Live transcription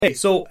Hey,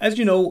 so as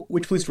you know,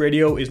 Witch Police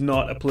Radio is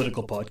not a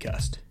political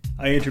podcast.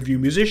 I interview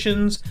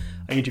musicians,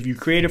 I interview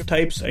creative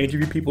types, I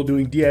interview people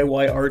doing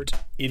DIY art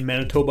in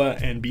Manitoba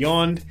and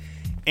beyond.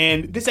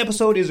 And this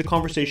episode is a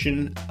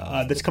conversation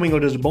that's coming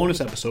out as a bonus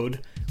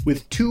episode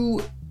with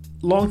two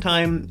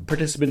longtime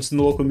participants in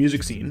the local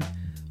music scene,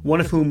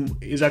 one of whom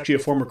is actually a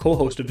former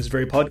co-host of this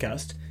very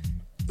podcast,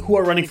 who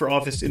are running for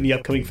office in the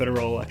upcoming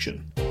federal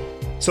election.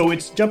 So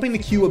it's jumping the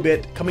queue a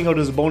bit, coming out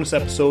as a bonus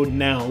episode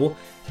now,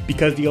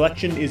 because the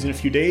election is in a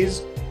few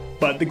days,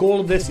 but the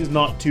goal of this is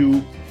not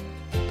to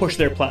push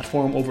their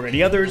platform over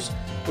any others,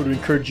 or to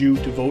encourage you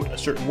to vote a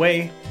certain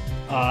way.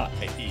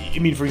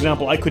 For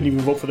example, I couldn't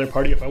even vote for their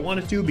party if I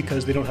wanted to,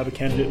 because they don't have a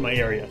candidate in my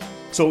area.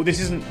 So this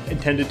isn't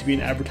intended to be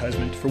an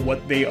advertisement for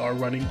what they are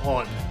running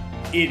on.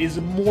 It is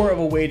more of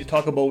a way to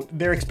talk about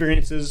their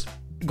experiences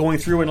going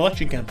through an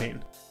election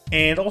campaign.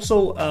 And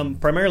also,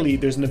 primarily,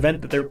 there's an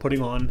event that they're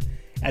putting on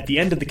at the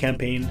end of the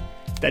campaign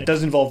that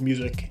does involve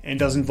music and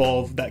does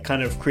involve that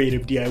kind of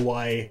creative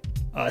DIY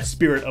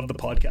spirit of the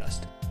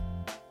podcast.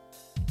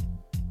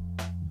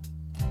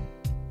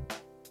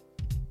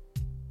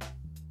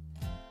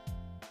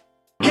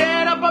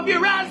 Get up off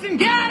your ass and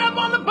get up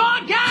on the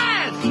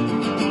podcast!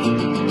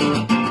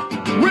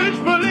 Witch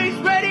Police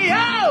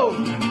Radio!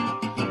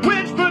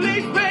 Witch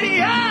Police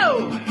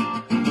Radio!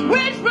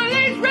 Witch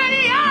Police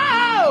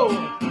Radio!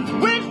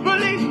 Witch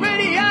Police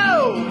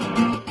Radio!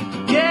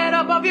 Get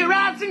up off your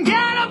ass and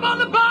get up on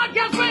the podcast!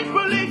 Witch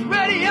Police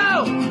Radio!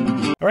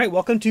 All right,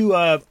 welcome to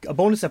a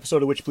bonus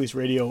episode of Witch Police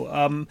Radio.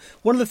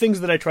 One of the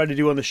things that I try to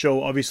do on the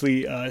show,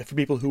 obviously, for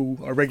people who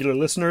are regular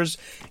listeners,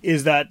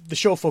 is that the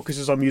show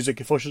focuses on music.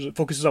 It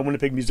focuses on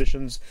Winnipeg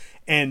musicians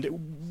and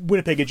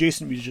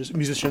Winnipeg-adjacent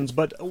musicians,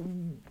 but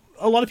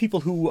a lot of people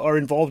who are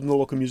involved in the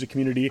local music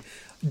community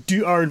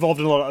are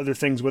involved in a lot of other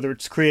things, whether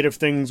it's creative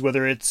things,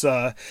 whether it's,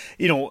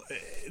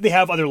 they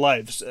have other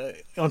lives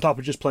on top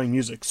of just playing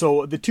music.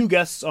 So the two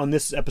guests on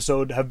this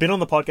episode have been on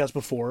the podcast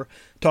before,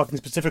 talking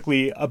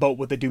specifically about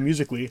what they do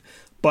musically,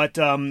 but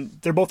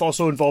they're both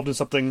also involved in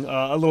something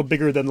a little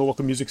bigger than the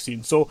local music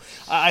scene. So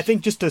I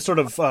think just to sort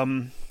of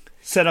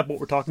set up what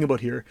we're talking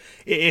about here,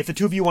 if the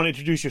two of you want to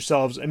introduce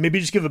yourselves and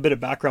maybe just give a bit of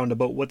background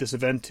about what this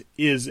event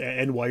is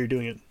and why you're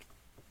doing it.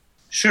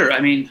 Sure.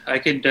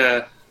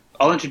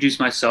 I'll introduce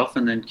myself,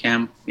 and then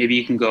Cam, maybe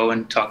you can go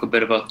and talk a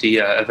bit about the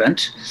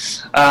event.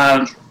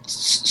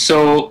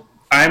 So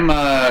I'm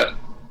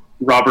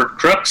Robert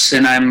Crooks,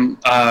 and I'm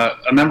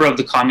a member of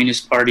the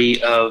Communist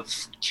Party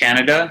of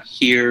Canada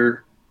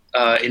here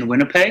in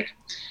Winnipeg,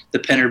 the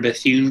Penner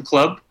Bethune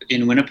Club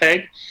in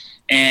Winnipeg,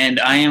 and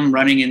I am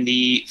running in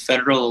the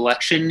federal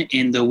election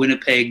in the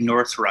Winnipeg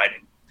North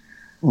riding.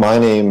 My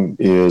name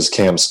is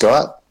Cam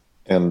Scott,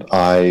 and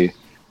I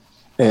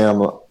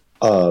am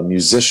a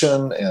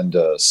musician and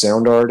a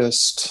sound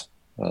artist,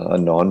 a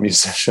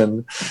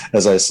non-musician,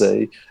 as I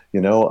say.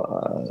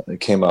 I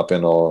came up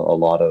in a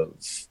lot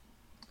of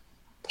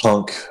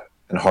punk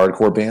and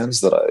hardcore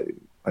bands that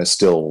I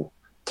still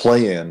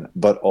play in,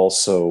 but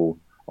also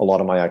a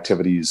lot of my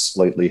activities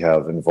lately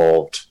have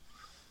involved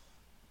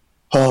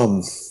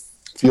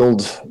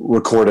field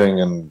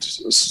recording and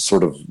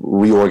sort of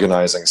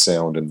reorganizing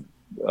sound in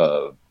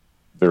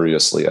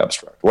variously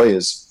abstract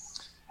ways.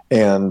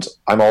 And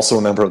I'm also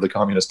a member of the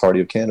Communist Party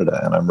of Canada,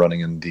 and I'm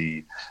running in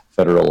the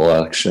federal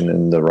election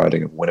in the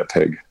riding of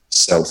Winnipeg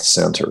South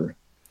Centre.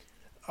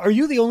 Are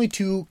you the only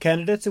two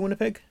candidates in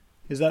Winnipeg?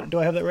 Do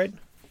I have that right?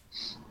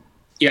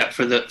 Yeah,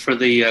 for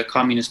the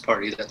Communist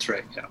Party, that's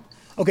right. Yeah.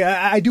 Okay,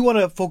 I do want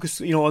to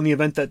focus, on the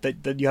event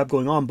that you have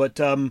going on, but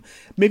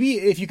maybe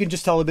if you can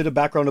just tell a bit of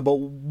background about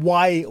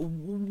what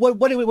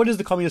is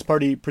the Communist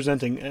Party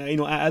presenting,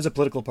 as a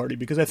political party?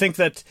 Because I think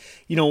that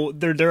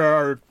there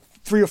are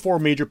 3 or 4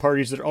 major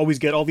parties that always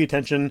get all the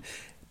attention.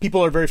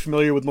 People are very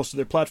familiar with most of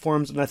their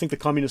platforms, and I think the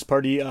Communist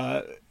Party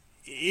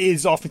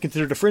is often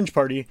considered a fringe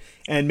party,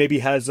 and maybe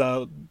has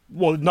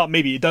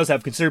it does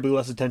have considerably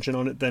less attention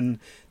on it than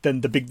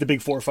the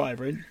big 4 or 5,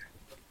 right?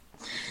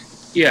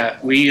 Yeah,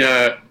 we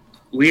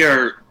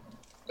are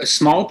a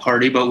small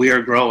party, but we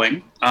are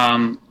growing.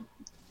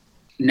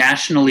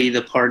 Nationally,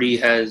 the party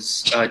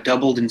has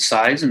doubled in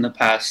size in the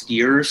past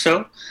year or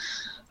so.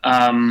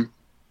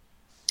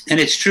 And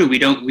it's true, we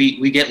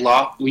get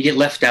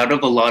left out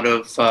of a lot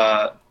of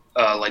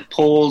like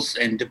polls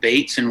and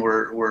debates, and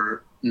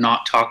we're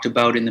not talked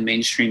about in the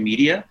mainstream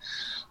media.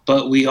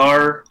 But we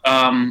are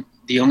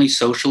the only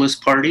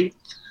socialist party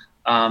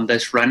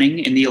that's running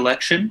in the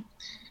election,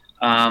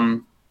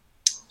 and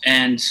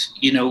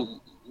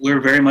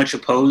we're very much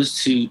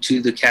opposed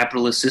to the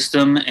capitalist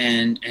system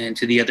and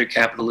to the other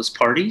capitalist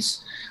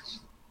parties,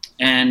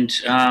 and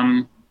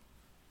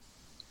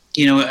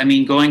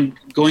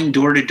going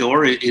door to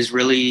door is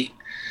really,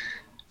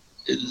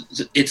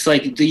 it's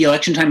like the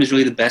election time is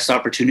really the best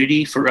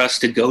opportunity for us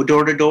to go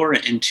door to door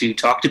and to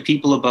talk to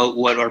people about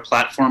what our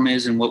platform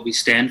is and what we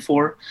stand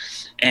for.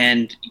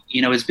 And,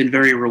 it's been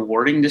very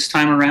rewarding this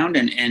time around.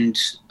 And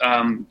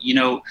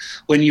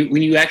when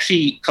you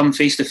actually come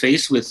face to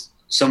face with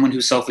someone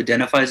who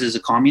self-identifies as a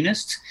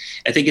communist,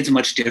 I think it's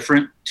much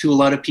different to a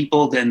lot of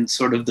people than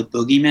sort of the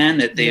boogeyman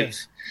that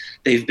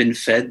they've been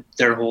fed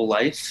their whole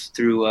life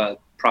through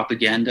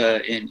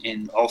propaganda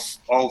in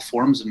all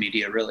forms of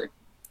media, really.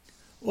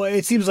 Well,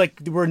 it seems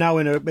like we're now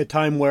in a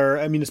time where,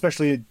 I mean,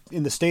 especially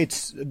in the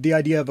States, the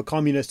idea of a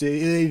communist it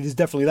is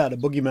definitely that, a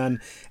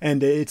boogeyman,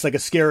 and it's like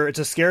it's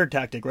a scare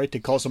tactic, right, to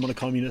call someone a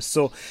communist.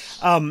 So,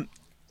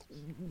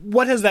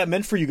 what has that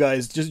meant for you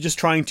guys? Just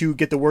trying to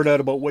get the word out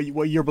about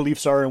what your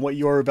beliefs are and what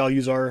your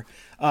values are.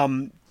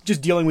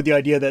 Just dealing with the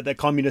idea that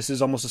communist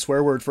is almost a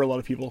swear word for a lot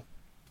of people.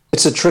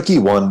 It's a tricky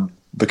one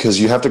because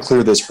you have to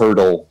clear this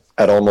hurdle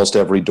at almost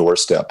every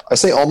doorstep. I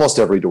say almost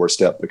every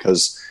doorstep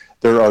because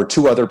there are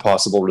two other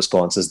possible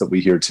responses that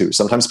we hear too.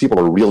 Sometimes people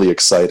are really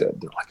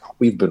excited. They're like, oh,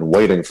 we've been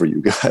waiting for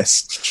you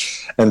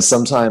guys. And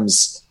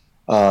sometimes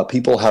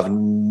people have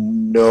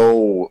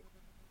no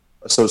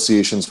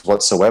associations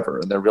whatsoever.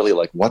 And they're really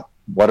like, what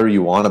are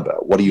you on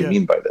about? What do you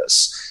mean by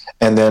this?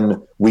 And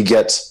then we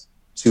get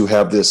to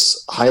have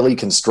this highly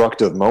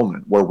constructive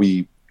moment where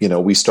we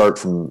start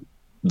from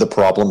the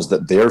problems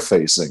that they're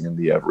facing in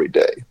the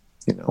everyday,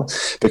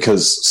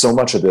 because so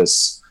much of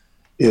this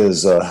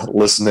is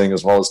listening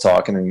as well as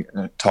talking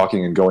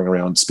and going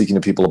around speaking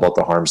to people about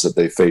the harms that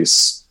they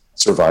face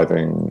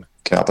surviving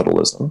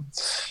capitalism.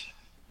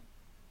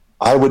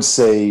 I would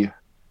say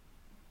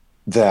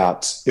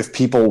that if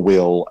people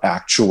will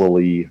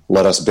actually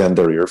let us bend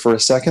their ear for a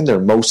second, they're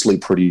mostly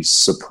pretty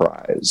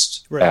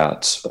surprised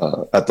at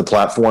the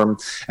platform,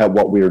 at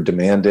what we're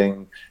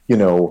demanding.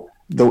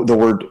 The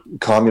word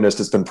communist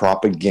has been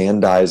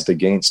propagandized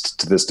against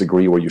to this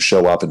degree where you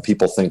show up and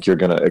people think you're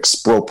going to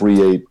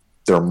expropriate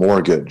their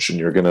mortgage and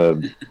you're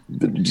going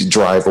to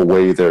drive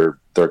away their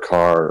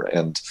car.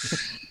 And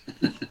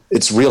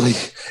it's really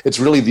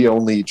the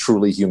only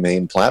truly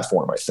humane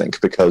platform, I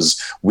think,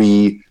 because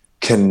we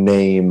can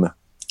name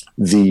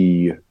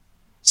the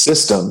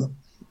system,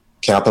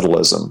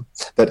 capitalism,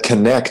 that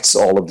connects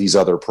all of these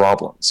other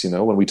problems.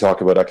 When we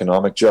talk about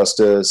economic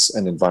justice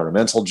and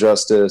environmental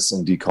justice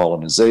and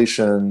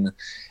decolonization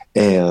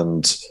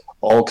and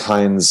all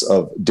kinds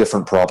of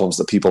different problems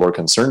that people are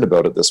concerned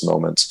about at this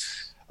moment,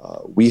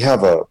 we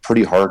have a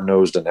pretty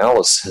hard-nosed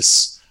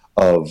analysis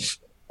of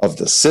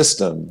the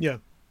system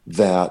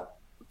that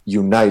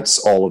unites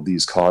all of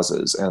these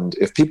causes. And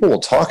if people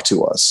will talk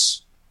to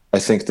us, I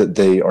think that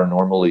they are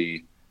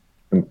normally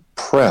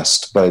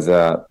impressed by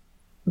that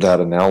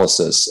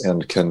analysis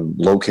and can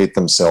locate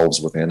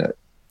themselves within it.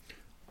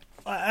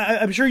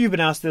 I'm sure you've been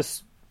asked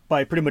this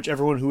by pretty much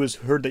everyone who has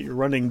heard that you're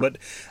running, but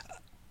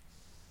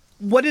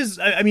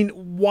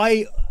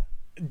why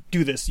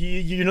do this?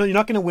 You're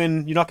not going to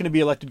win. You're not going to be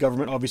elected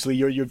government. Obviously,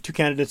 you're two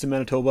candidates in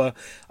Manitoba.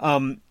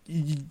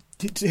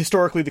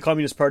 Historically, the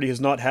Communist Party has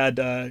not had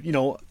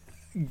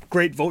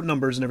great vote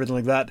numbers and everything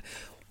like that.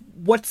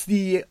 What's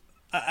the?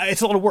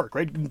 It's a lot of work,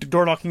 right?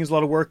 Door knocking is a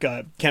lot of work.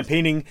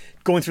 Campaigning,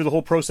 going through the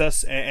whole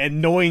process,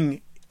 and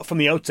knowing from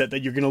the outset that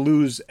you're going to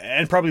lose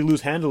and probably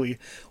lose handily.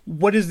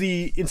 What is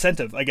the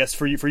incentive, I guess,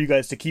 for you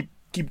guys to keep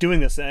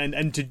doing this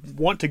and to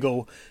want to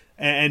go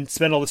and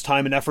spend all this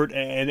time and effort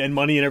and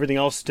money and everything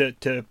else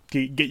to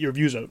get your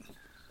views out?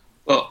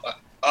 Well,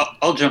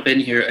 I'll jump in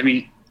here. I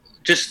mean,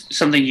 just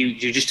something you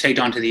just tagged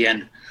on to the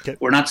end. Okay.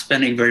 We're not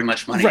spending very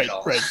much money at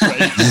all. Right.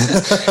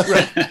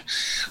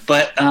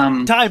 But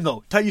time,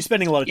 though. You're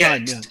spending a lot of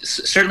time. Yeah,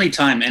 certainly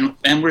time,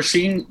 and we're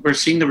seeing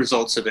the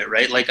results of it,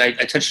 right? Like I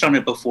touched on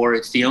it before.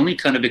 It's the only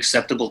kind of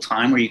acceptable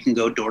time where you can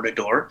go door to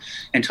door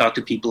and talk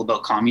to people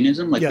about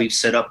communism. Like we've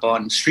set up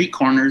on street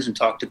corners and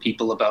talk to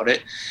people about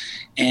it,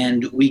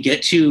 and we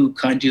get to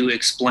kind of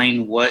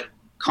explain what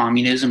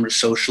communism or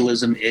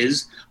socialism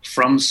is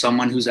from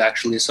someone who's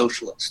actually a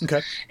socialist.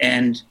 Okay,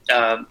 and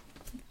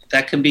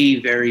that can be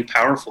very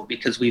powerful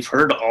because we've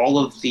heard all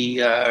of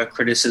the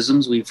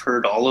criticisms, we've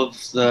heard all of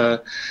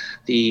the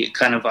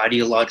kind of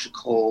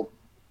ideological,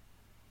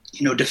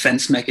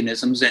 defense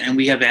mechanisms, and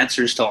we have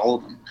answers to all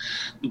of them.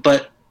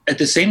 But at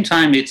the same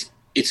time,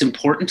 it's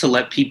important to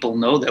let people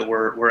know that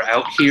we're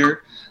out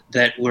here,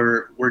 that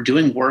we're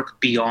doing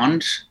work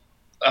beyond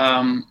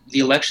the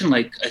election.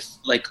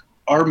 Like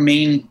our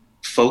main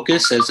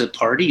focus as a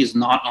party is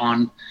not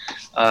on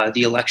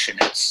the election.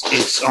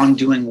 It's on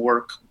doing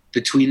work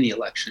between the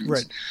elections.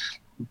 Right.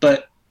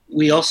 But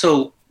we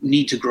also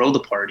need to grow the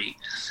party.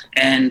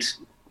 And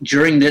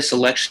during this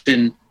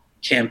election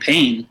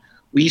campaign,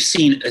 we've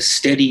seen a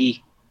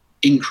steady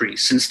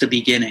increase since the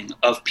beginning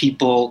of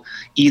people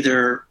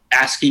either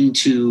asking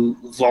to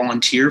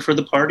volunteer for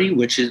the party,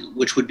 which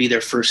would be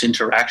their first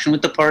interaction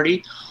with the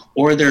party,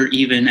 or they're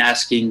even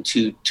asking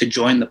to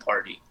join the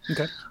party.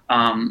 Okay.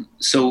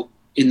 So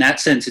in that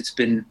sense, it's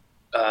been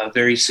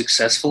very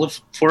successful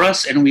for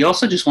us. And we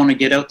also just want to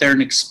get out there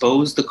and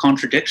expose the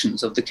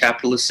contradictions of the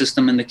capitalist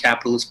system and the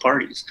capitalist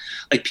parties.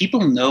 Like,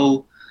 people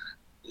know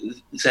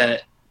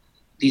that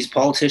these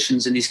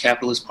politicians and these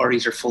capitalist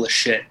parties are full of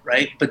shit,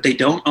 right? But they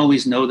don't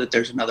always know that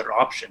there's another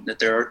option, that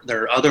there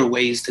are other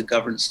ways to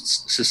govern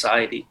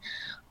society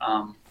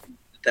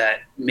that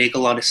make a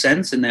lot of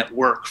sense and that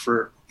work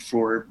for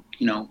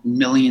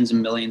millions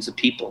and millions of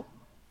people.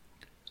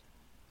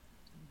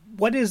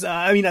 What is,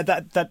 I mean,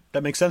 that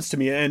makes sense to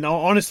me. And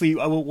honestly,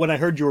 when I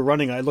heard you were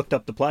running, I looked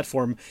up the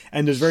platform,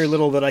 and there's very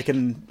little that I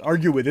can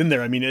argue with in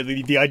there. I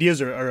mean, the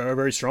ideas are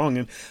very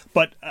strong.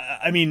 But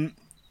I mean,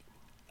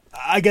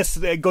 I guess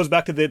it goes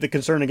back to the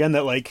concern again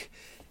that, like,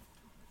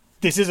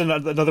 this is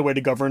another way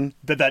to govern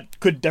that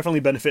could definitely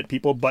benefit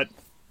people, but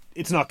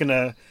it's not going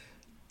to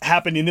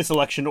happen in this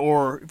election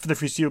or for the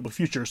foreseeable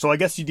future. So I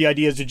guess the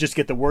idea is to just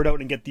get the word out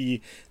and get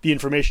the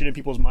information in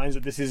people's minds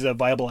that this is a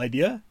viable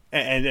idea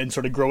and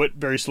sort of grow it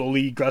very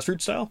slowly,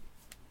 grassroots style.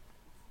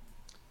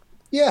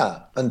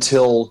 Yeah,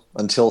 until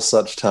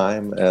such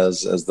time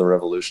as the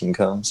revolution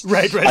comes.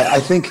 Right.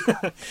 I think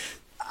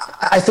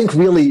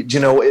really,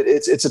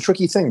 it's a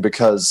tricky thing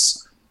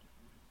because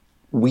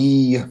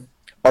we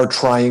are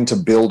trying to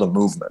build a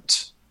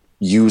movement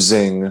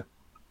using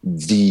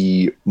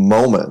the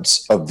moment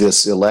of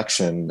this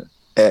election.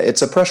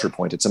 It's a pressure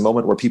point. It's a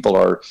moment where people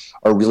are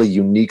really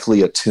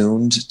uniquely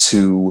attuned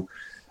to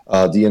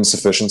the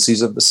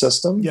insufficiencies of the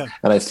system,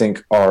 and I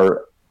think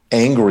are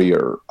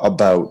angrier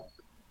about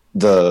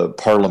the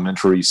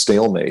parliamentary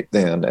stalemate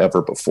than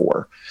ever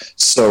before.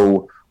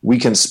 So we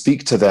can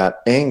speak to that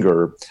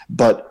anger,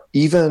 but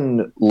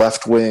even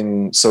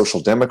left-wing social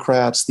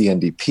democrats, the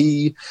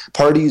NDP,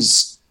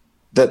 parties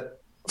that,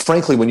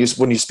 frankly, when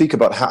you speak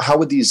about how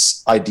would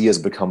these ideas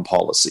become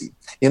policy,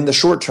 in the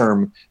short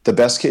term, the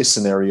best case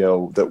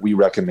scenario that we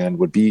recommend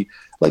would be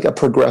like a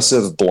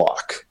progressive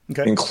bloc,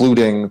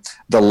 including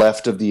the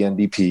left of the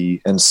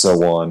NDP and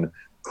so on,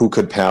 who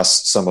could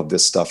pass some of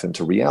this stuff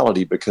into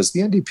reality, because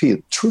the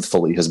NDP,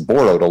 truthfully, has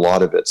borrowed a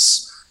lot of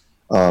its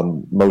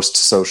most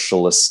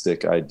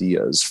socialistic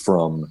ideas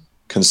from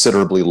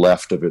considerably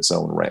left of its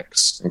own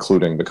ranks,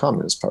 including the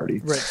Communist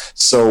Party. Right.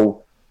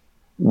 So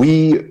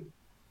we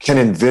can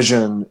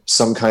envision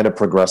some kind of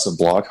progressive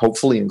bloc,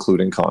 hopefully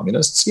including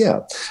communists,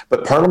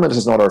 But Parliament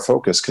is not our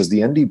focus, because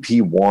the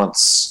NDP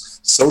wants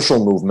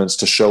social movements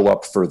to show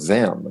up for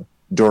them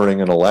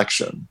during an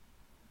election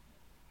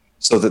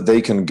so that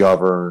they can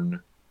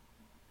govern,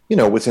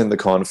 within the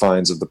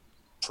confines of the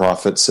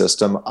profit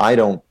system. I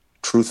don't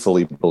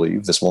truthfully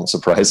believe, this won't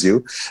surprise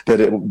you,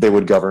 that they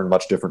would govern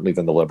much differently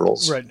than the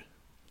Liberals. Right.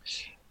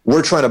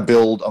 We're trying to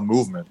build a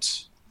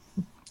movement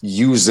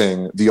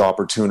using the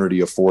opportunity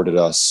afforded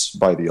us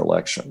by the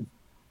election.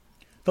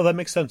 No, that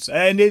makes sense.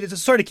 And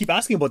it's sorry to keep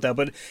asking about that,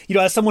 but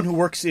as someone who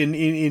works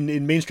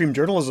in mainstream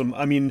journalism,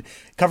 I mean,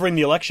 covering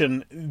the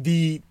election,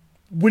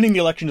 winning the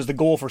election is the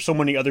goal for so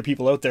many other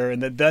people out there,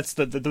 and that's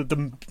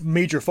the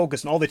major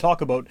focus. And all they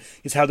talk about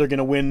is how they're going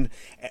to win,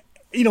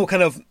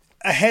 kind of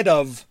ahead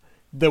of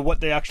what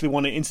they actually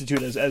want to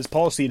institute as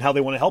policy and how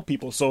they want to help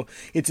people. So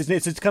it's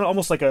kind of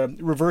almost like a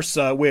reverse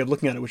way of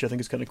looking at it, which I think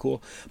is kind of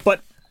cool.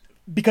 But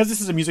because this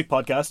is a music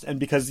podcast, and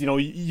because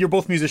you're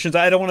both musicians,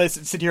 I don't want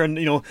to sit here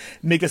and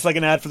make this like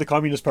an ad for the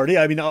Communist Party.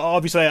 I mean,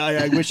 obviously,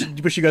 I wish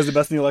you guys the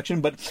best in the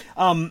election. But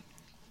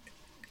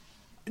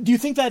do you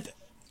think that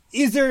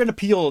is there an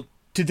appeal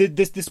to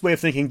this way of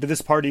thinking, to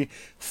this party,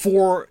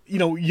 for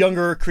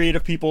younger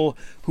creative people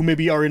who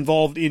maybe are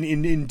involved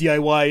in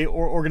DIY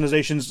or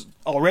organizations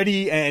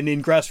already and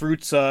in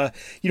grassroots,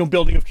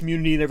 building of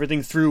community and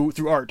everything through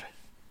art?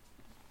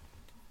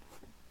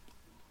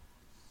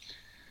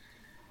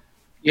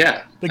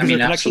 Yeah, Like, I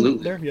mean, absolutely.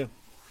 absolutely. There? Yeah.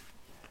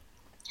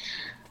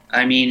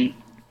 I mean,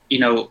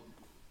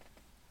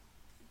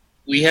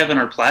 we have in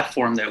our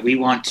platform that we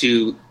want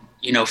to,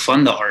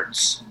 fund the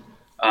arts.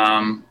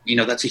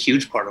 That's a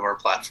huge part of our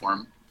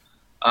platform.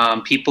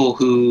 People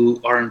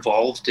who are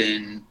involved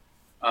in,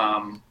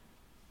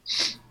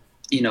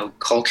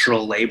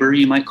 cultural labor,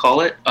 you might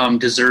call it,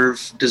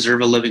 deserve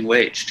a living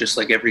wage, just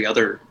like every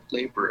other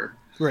laborer.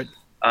 Right.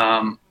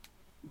 But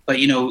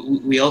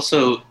we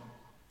also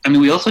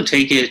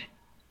take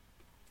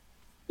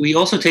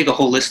a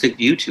holistic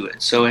view to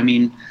it. So, I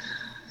mean,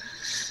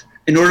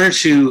 in order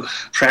to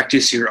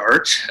practice your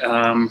art,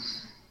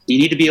 you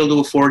need to be able to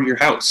afford your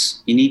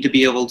house. You need to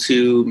be able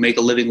to make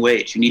a living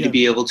wage. You need to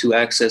be able to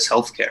access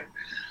healthcare.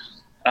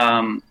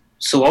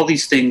 So all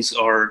these things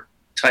are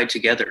tied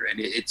together, and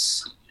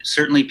it's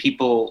certainly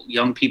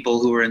young people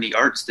who are in the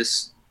arts.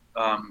 This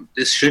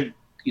should,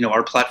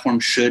 our platform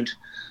should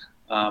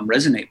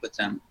resonate with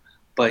them.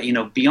 But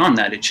beyond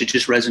that, it should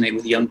just resonate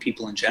with young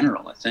people in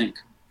general, I think.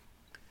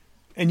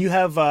 And you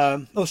have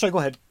sorry, go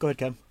ahead,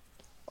 Cam.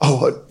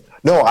 Oh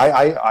no,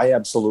 I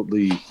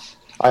absolutely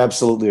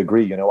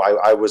agree.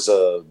 I was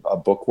a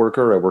book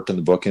worker. I worked in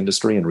the book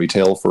industry and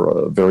retail for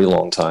a very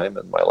long time,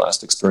 and my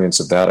last experience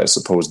of that, I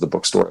suppose, the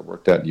bookstore I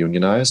worked at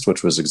unionized,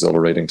 which was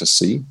exhilarating to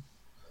see.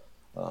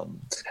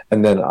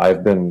 And then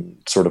I've been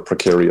sort of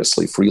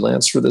precariously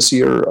freelance for this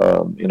year,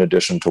 in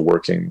addition to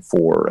working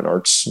for an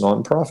arts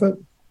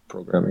nonprofit,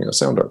 programming a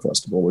sound art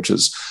festival, which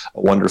is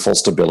a wonderful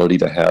stability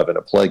to have in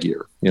a plague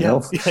year,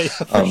 know? Yeah,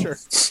 for sure.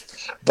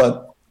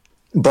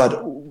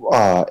 But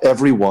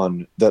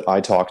everyone that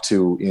I talk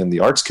to in the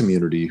arts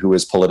community who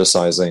is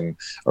politicizing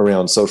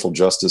around social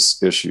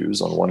justice issues,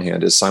 on one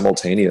hand, is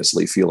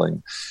simultaneously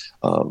feeling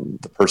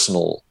the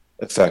personal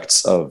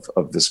effects of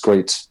this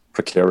great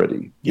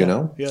precarity. You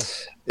know, Yeah.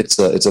 It's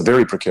a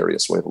very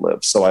precarious way to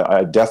live. So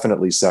I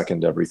definitely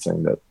second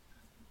everything that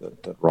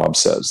Rob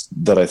says.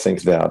 That I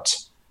think that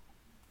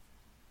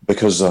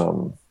because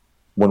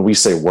when we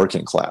say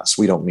working class,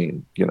 we don't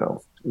mean, you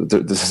know,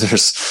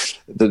 there's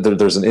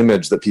an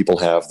image that people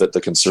have that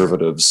the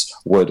conservatives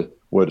would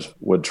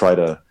try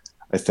to,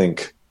 I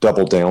think,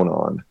 double down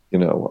on, you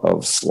know,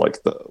 of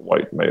like the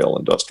white male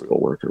industrial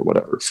worker,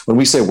 whatever. When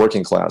we say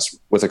working class,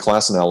 with a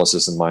class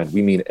analysis in mind,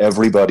 we mean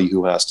everybody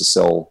who has to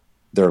sell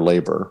their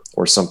labor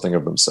or something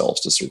of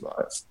themselves to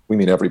survive. We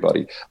mean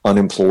everybody.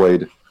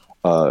 Unemployed,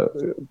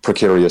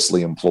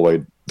 precariously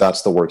employed,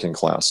 that's the working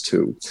class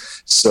too.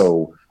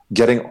 So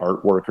getting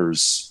art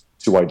workers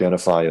to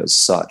identify as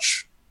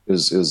such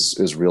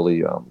is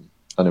really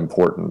an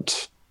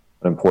important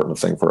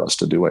thing for us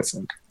to do, I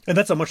think. And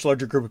that's a much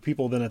larger group of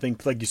people than I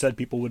think, like you said,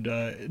 people would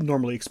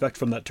normally expect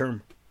from that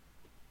term.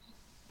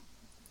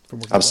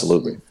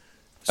 Absolutely.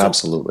 So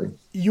absolutely.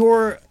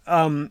 You're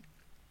going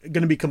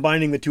to be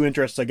combining the two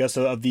interests, I guess,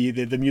 of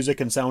the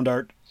music and sound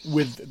art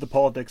with the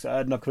politics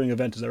at an upcoming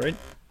event. Is that right?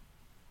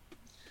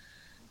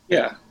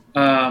 Yeah.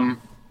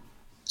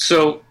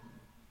 So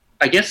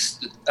I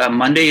guess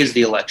Monday is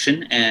the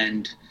election,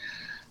 and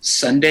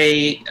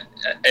Sunday,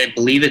 I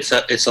believe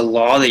it's a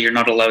law that you're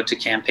not allowed to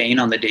campaign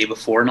on the day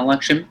before an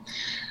election.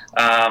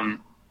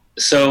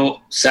 So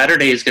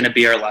Saturday is going to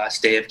be our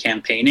last day of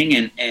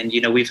campaigning, and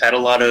you know, we've had a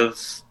lot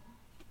of,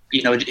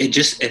 you know,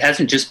 it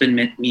hasn't just been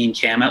me and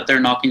Cam out there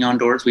knocking on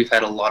doors. We've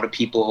had a lot of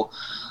people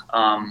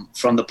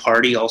from the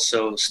party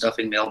also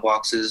stuffing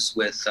mailboxes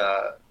with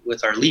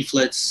our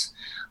leaflets,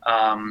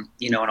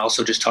 you know, and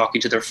also just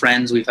talking to their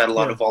friends. We've had a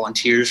lot of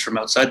volunteers from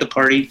outside the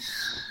party.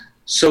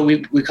 So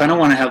we kind of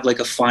want to have like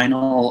a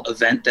final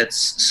event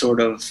that's sort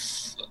of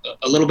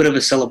a little bit of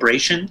a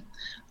celebration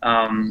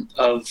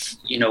of,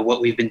 you know,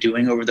 what we've been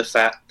doing over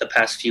the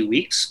past few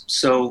weeks.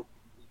 So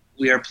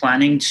we are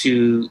planning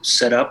to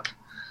set up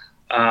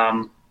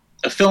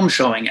a film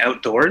showing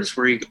outdoors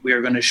where we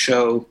are going to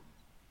show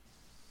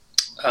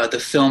the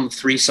film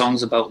 3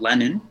 Songs About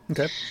Lenin.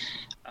 Okay.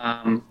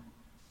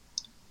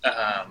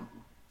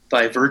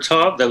 By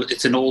Vertov.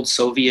 It's an old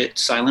Soviet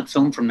silent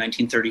film from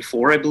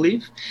 1934, I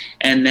believe.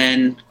 And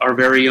then our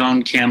very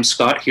own Cam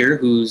Scott here,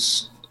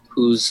 who's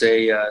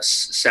a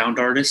sound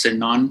artist and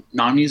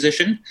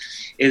non-musician,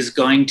 is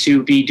going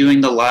to be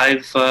doing the live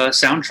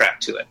soundtrack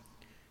to it.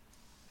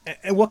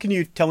 And what can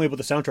you tell me about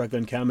the soundtrack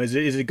then, Cam? Is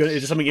it good?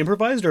 Is it something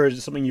improvised, or is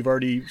it something you've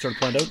already sort of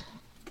planned out?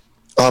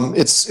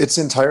 It's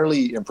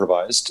entirely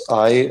improvised.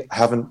 I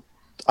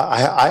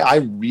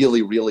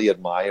really, really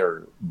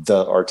admire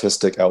the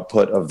artistic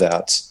output of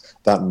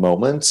that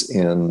moment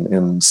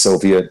in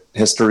Soviet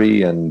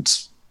history and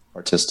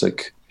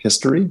artistic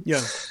history.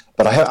 Yeah.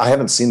 But I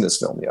haven't seen this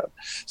film yet.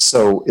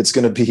 So it's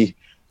going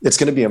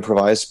to be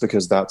improvised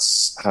because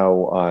that's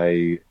how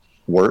I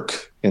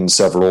work in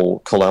several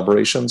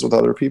collaborations with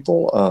other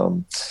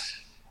people.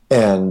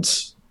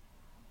 And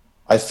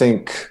I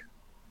think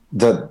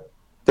that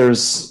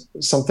there's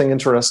something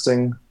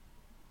interesting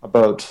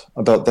about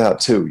that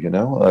too, you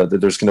know,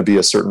 that there's going to be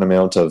a certain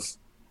amount of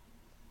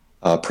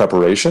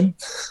preparation.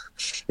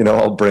 You know,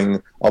 I'll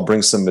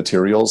bring some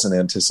materials in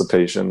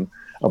anticipation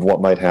of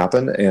what might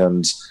happen,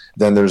 and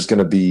then there's going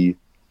to be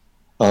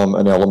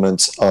an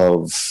element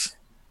of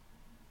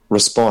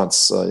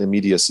response,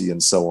 immediacy,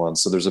 and so on.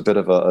 So there's a bit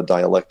of a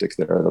dialectic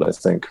there that I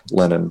think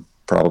Lenin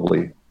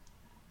probably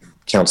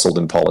counseled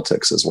in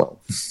politics as well.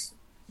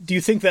 Do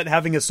you think that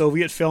having a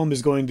Soviet film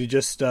is going to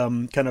just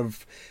kind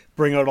of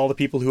bring out all the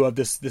people who have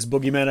this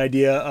boogeyman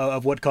idea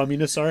of what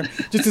communists are?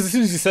 Just as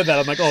soon as you said that,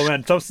 I'm like, oh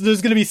man, there's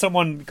going to be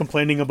someone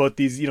complaining about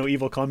these, you know,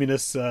 evil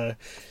communists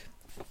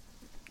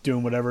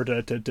doing whatever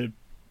to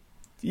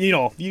you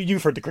know,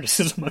 you've heard the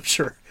criticism, I'm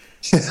sure.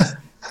 Yeah.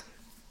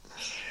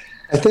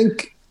 I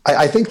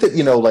think that,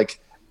 you know,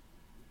 like,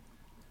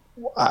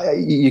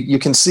 you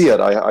can see it.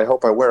 I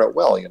hope I wear it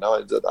well. You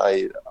know,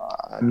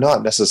 I'm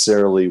not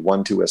necessarily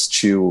one to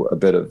eschew a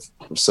bit of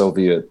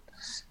Soviet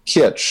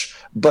kitsch,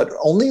 but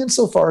only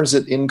insofar as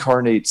it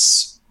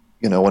incarnates,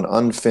 you know, an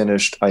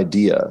unfinished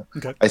idea.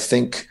 Okay. I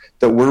think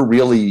that we're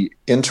really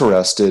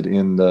interested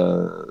in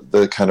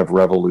the kind of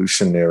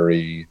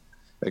revolutionary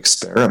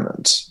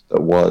experiment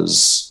that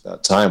was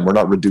that time. We're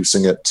not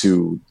reducing it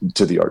to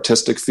the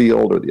artistic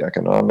field or the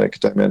economic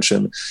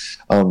dimension,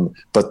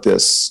 but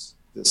this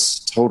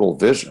total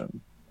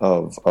vision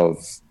of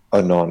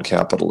a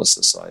non-capitalist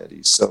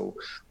society. So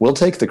we'll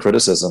take the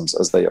criticisms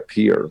as they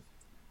appear,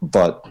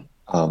 but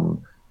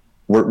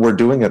we're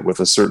doing it with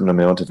a certain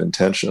amount of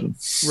intention.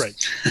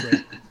 Right.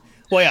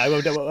 Well, yeah,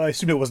 I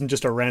assume it wasn't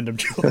just a random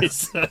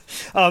choice.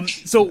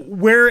 So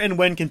where and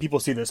when can people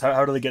see this?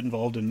 How do they get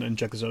involved and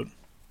check this out?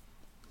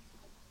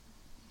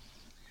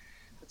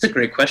 That's a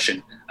great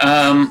question.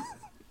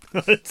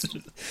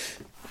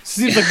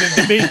 Seems like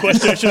the main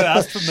question I should have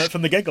asked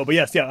from the get-go, but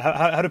yes, yeah.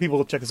 How do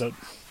people check this out?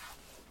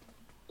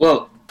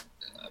 Well,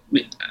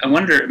 I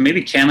wonder,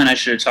 maybe Cam and I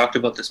should have talked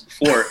about this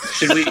before.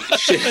 Should we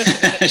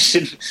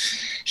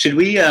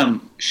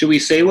should we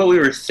say what we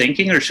were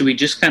thinking, or should we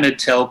just kind of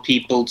tell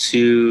people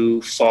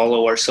to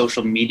follow our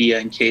social media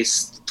in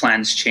case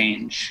plans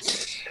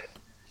change?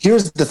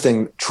 Here's the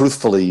thing.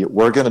 Truthfully,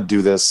 we're going to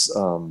do this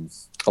a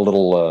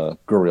little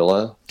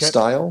guerrilla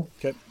style.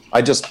 Okay.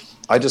 I just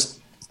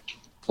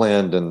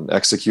planned and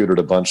executed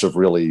a bunch of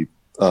really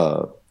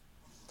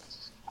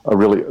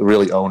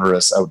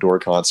onerous outdoor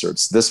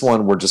concerts. This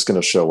one, we're just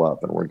going to show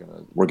up and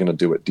we're gonna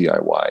do it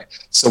DIY.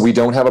 So we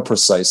don't have a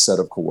precise set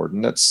of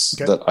coordinates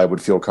that I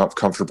would feel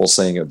comfortable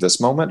saying at this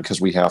moment,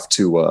 because we have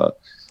to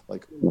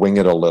like wing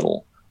it a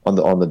little on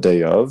the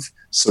day of.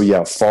 So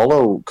yeah,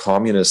 follow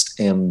Communist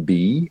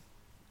MB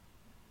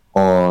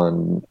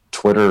on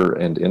Twitter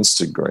and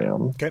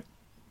Instagram. Okay.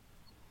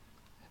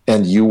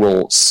 And you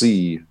will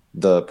see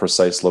the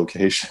precise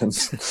location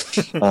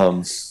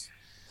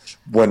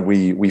when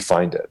we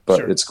find it.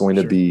 But it's going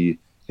to be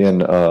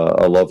in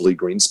a lovely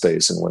green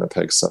space in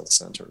Winnipeg South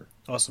Centre.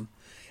 Awesome.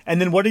 And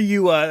then what are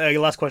you,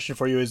 last question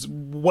for you is,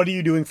 what are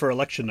you doing for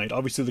election night?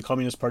 Obviously the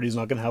Communist Party is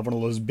not going to have one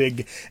of those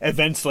big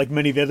events like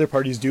many of the other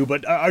parties do,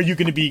 but are you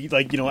going to be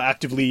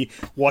actively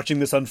watching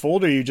this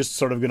unfold, or are you just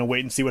sort of going to wait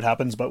and see what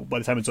happens by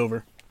the time it's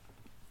over?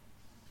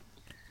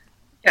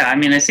 Yeah, I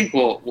mean, I think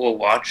we'll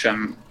watch.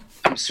 I'm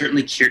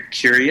certainly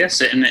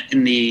curious. In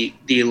the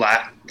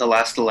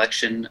last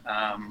election,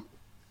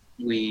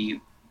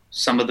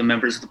 some of the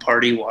members of the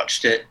party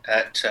watched it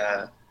at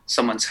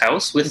someone's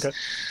house with the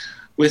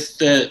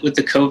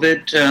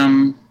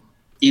COVID,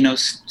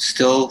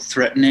 still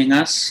threatening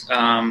us.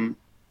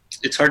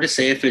 It's hard to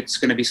say if it's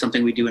going to be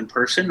something we do in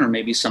person or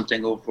maybe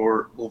something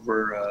over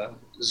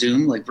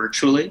Zoom, like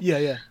virtually.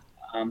 Yeah.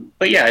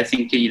 But yeah, I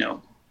think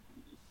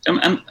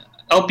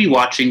I'll be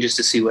watching just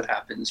to see what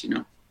happens.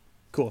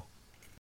 Cool.